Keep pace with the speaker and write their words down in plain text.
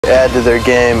Add to their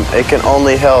game. It can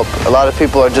only help. A lot of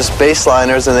people are just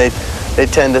baseliners, and they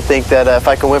tend to think that if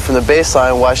I can win from the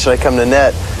baseline, why should I come to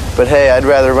net? But hey, I'd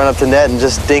rather run up to net and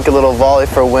just dink a little volley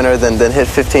for a winner than hit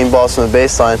 15 balls from the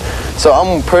baseline. So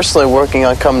I'm personally working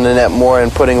on coming to net more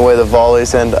and putting away the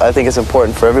volleys, and I think it's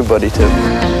important for everybody to.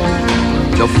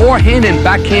 The forehand and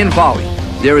backhand volley.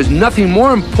 There is nothing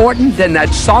more important than that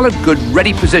solid, good,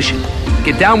 ready position.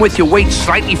 Get down with your weight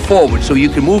slightly forward so you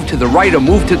can move to the right or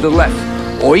move to the left,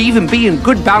 or even be in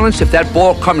good balance if that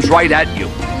ball comes right at you.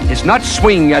 It's not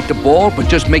swinging at the ball, but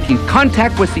just making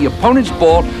contact with the opponent's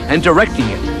ball and directing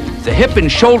it. The hip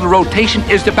and shoulder rotation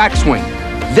is the backswing.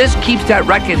 This keeps that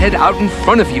racket head out in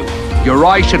front of you. Your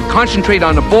eyes should concentrate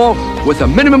on the ball with a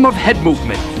minimum of head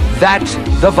movement. That's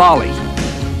the volley.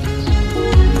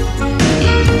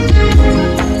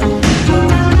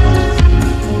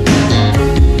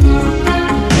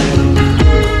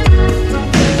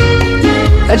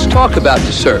 Let's talk about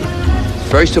the serve.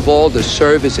 First of all, the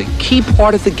serve is a key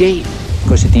part of the game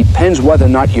because it depends whether or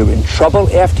not you're in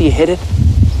trouble after you hit it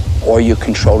or you're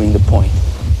controlling the point.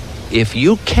 If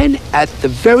you can, at the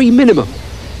very minimum,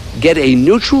 get a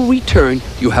neutral return,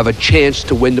 you have a chance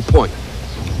to win the point.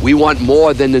 We want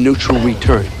more than the neutral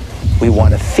return. We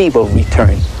want a feeble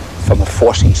return from a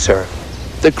forcing serve.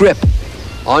 The grip.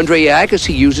 Andre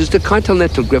Agassi uses the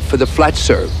continental grip for the flat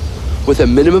serve with a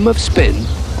minimum of spin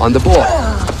on the ball.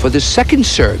 For the second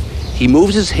serve, he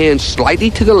moves his hand slightly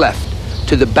to the left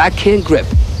to the backhand grip,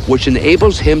 which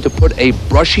enables him to put a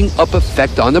brushing up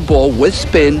effect on the ball with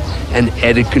spin and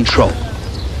added control.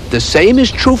 The same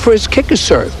is true for his kicker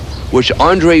serve, which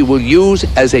Andre will use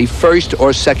as a first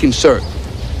or second serve.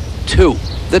 2.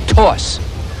 The toss.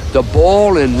 The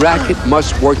ball and racket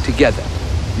must work together.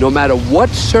 No matter what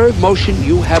serve motion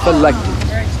you have elected,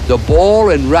 the ball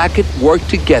and racket work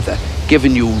together,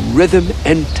 giving you rhythm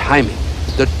and timing.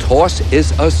 The toss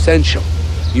is essential.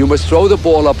 You must throw the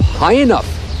ball up high enough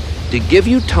to give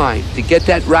you time to get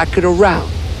that racket around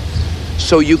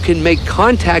so you can make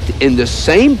contact in the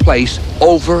same place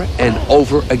over and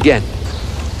over again.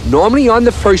 Normally on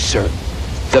the first serve,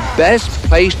 the best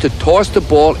place to toss the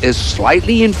ball is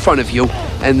slightly in front of you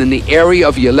and in the area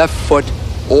of your left foot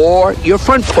or your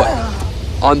front foot.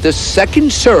 On the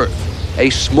second serve, a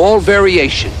small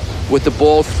variation with the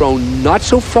ball thrown not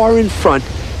so far in front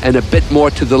and a bit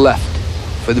more to the left.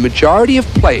 For the majority of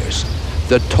players,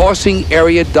 the tossing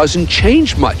area doesn't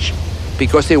change much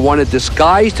because they want to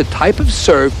disguise the type of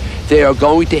serve they are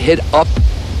going to hit up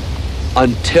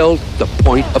until the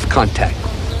point of contact.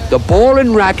 The ball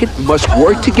and racket must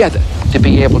work together to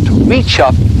be able to reach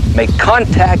up, make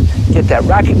contact, get that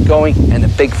racket going, and a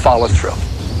big follow through.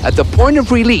 At the point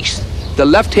of release, the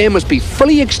left hand must be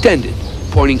fully extended,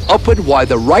 pointing upward while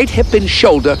the right hip and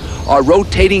shoulder are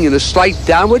rotating in a slight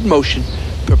downward motion,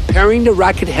 preparing the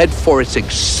racket head for its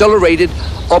accelerated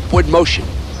upward motion.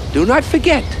 Do not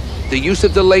forget the use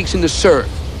of the legs in the serve.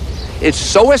 It's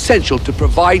so essential to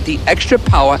provide the extra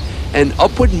power and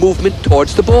upward movement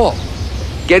towards the ball.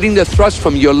 Getting the thrust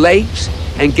from your legs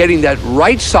and getting that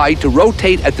right side to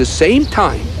rotate at the same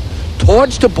time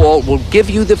towards the ball will give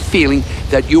you the feeling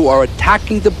that you are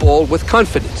attacking the ball with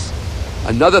confidence.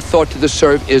 Another thought to the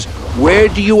serve is, where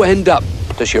do you end up?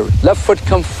 Does your left foot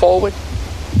come forward?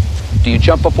 Do you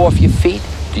jump up off your feet?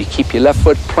 Do you keep your left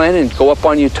foot planted and go up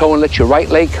on your toe and let your right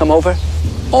leg come over?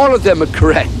 All of them are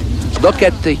correct. Look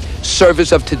at the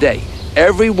service of today.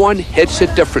 Everyone hits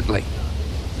it differently.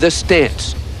 The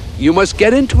stance. You must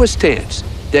get into a stance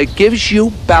that gives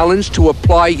you balance to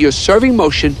apply your serving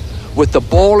motion with the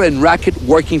ball and racket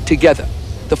working together.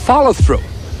 The follow-through.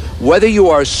 Whether you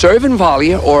are a serve and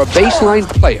volleyer or a baseline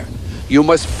player, you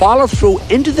must follow through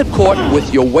into the court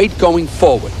with your weight going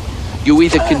forward. You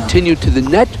either continue to the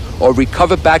net or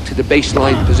recover back to the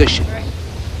baseline position.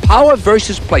 Power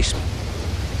versus placement.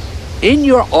 In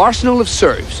your arsenal of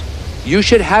serves, you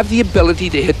should have the ability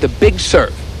to hit the big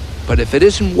serve. But if it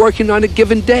isn't working on a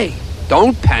given day,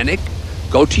 don't panic.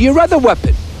 Go to your other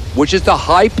weapon, which is the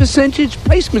high percentage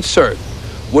placement serve,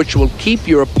 which will keep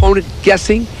your opponent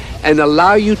guessing and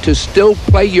allow you to still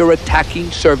play your attacking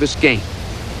service game.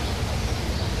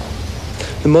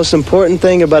 The most important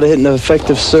thing about hitting an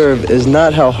effective serve is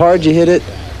not how hard you hit it,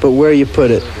 but where you put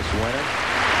it.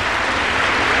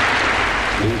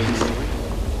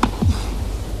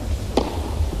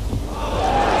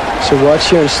 So watch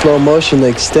here in slow motion the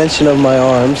extension of my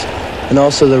arms and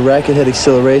also the racket head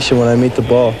acceleration when I meet the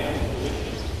ball.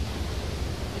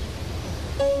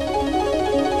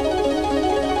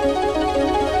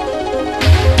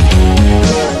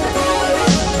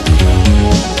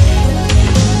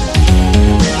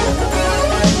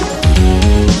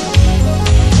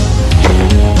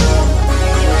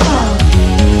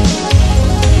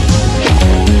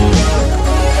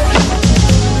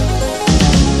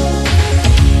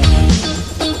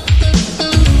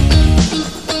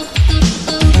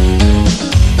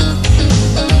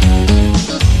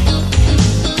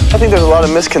 think there's a lot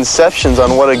of misconceptions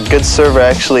on what a good server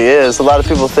actually is. A lot of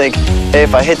people think, hey,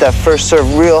 if I hit that first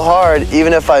serve real hard,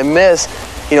 even if I miss,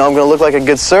 I'm going to look like a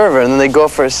good server. And then they go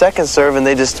for a second serve and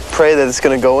they just pray that it's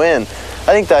going to go in.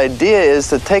 I think the idea is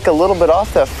to take a little bit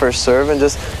off that first serve and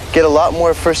just get a lot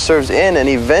more first serves in. And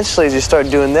eventually, as you start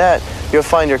doing that, you'll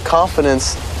find your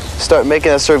confidence start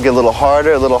making that serve get a little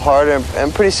harder,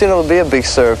 and pretty soon it'll be a big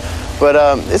serve. But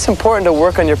it's important to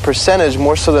work on your percentage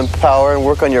more so than power, and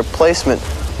work on your placement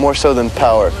more so than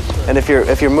power. And if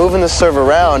you're moving the serve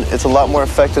around, it's a lot more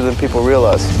effective than people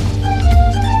realize.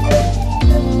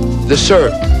 The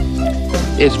serve.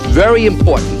 It's very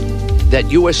important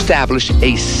that you establish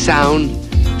a sound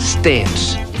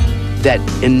stance that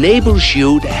enables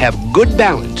you to have good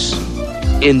balance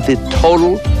in the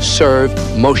total serve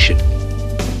motion.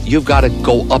 You've got to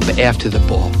go up after the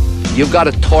ball. You've got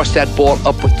to toss that ball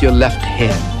up with your left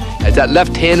hand. As that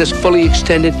left hand is fully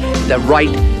extended, the right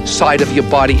side of your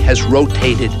body has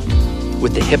rotated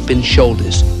with the hip and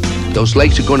shoulders. Those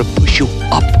legs are going to push you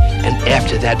up and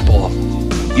after that ball.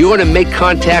 You're going to make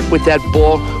contact with that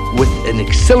ball with an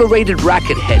accelerated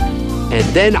racket head. And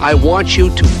then I want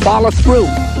you to follow through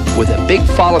with a big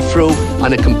follow through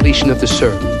on the completion of the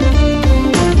serve.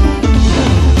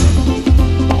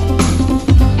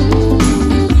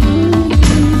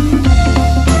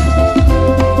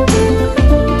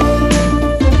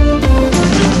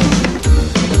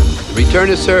 Return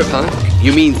of serve, huh?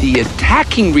 You mean the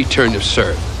attacking return of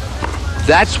serve.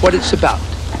 That's what it's about.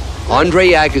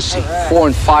 Andre Agassi, 4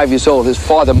 and 5 years old, his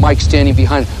father Mike standing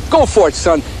behind him. Go for it,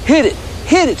 son. Hit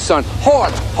it, son.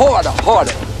 Harder, harder,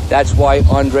 harder. That's why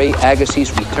Andre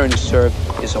Agassi's return of serve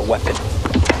is a weapon.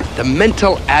 The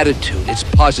mental attitude is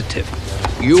positive.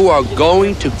 You are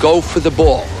going to go for the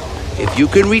ball. If you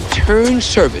can return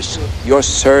service, your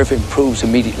serve improves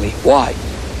immediately. Why?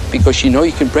 Because you know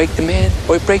you can break the man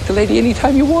or break the lady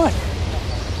anytime you want.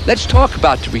 Let's talk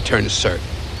about the return of serve.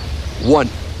 1,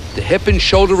 the hip and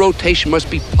shoulder rotation must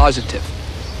be positive.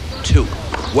 2,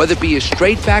 whether it be a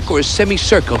straight back or a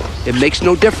semicircle, it makes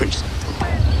no difference.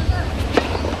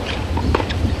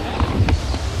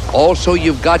 Also,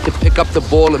 you've got to pick up the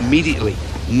ball immediately,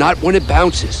 not when it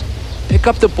bounces. Pick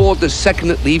up the ball the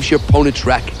second it leaves your opponent's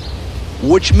racket.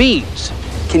 Which means,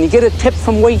 can you get a tip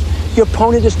from where your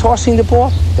opponent is tossing the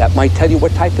ball? That might tell you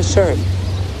what type of serve.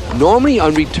 Normally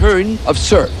on return of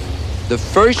serve, the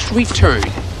first return,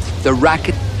 the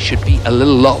racket should be a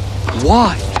little low.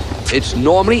 Why? It's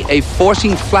normally a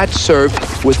forcing flat serve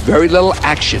with very little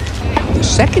action. The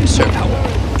second serve,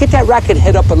 however, get that racket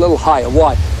head up a little higher.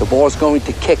 Why? The ball's going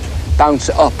to kick, bounce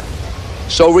up.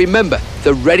 So remember,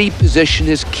 the ready position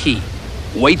is key.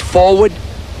 Weight forward,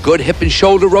 good hip and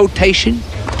shoulder rotation.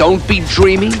 Don't be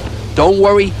dreaming. Don't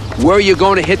worry where you're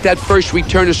going to hit that first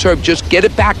return of serve. Just get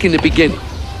it back in the beginning.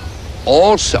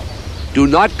 Also, do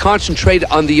not concentrate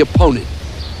on the opponent.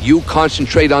 You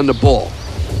concentrate on the ball.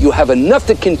 You have enough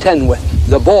to contend with.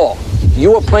 The ball.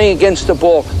 You are playing against the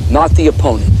ball, not the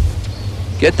opponent.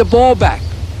 Get the ball back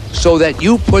so that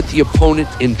you put the opponent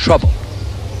in trouble.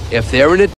 If they're in a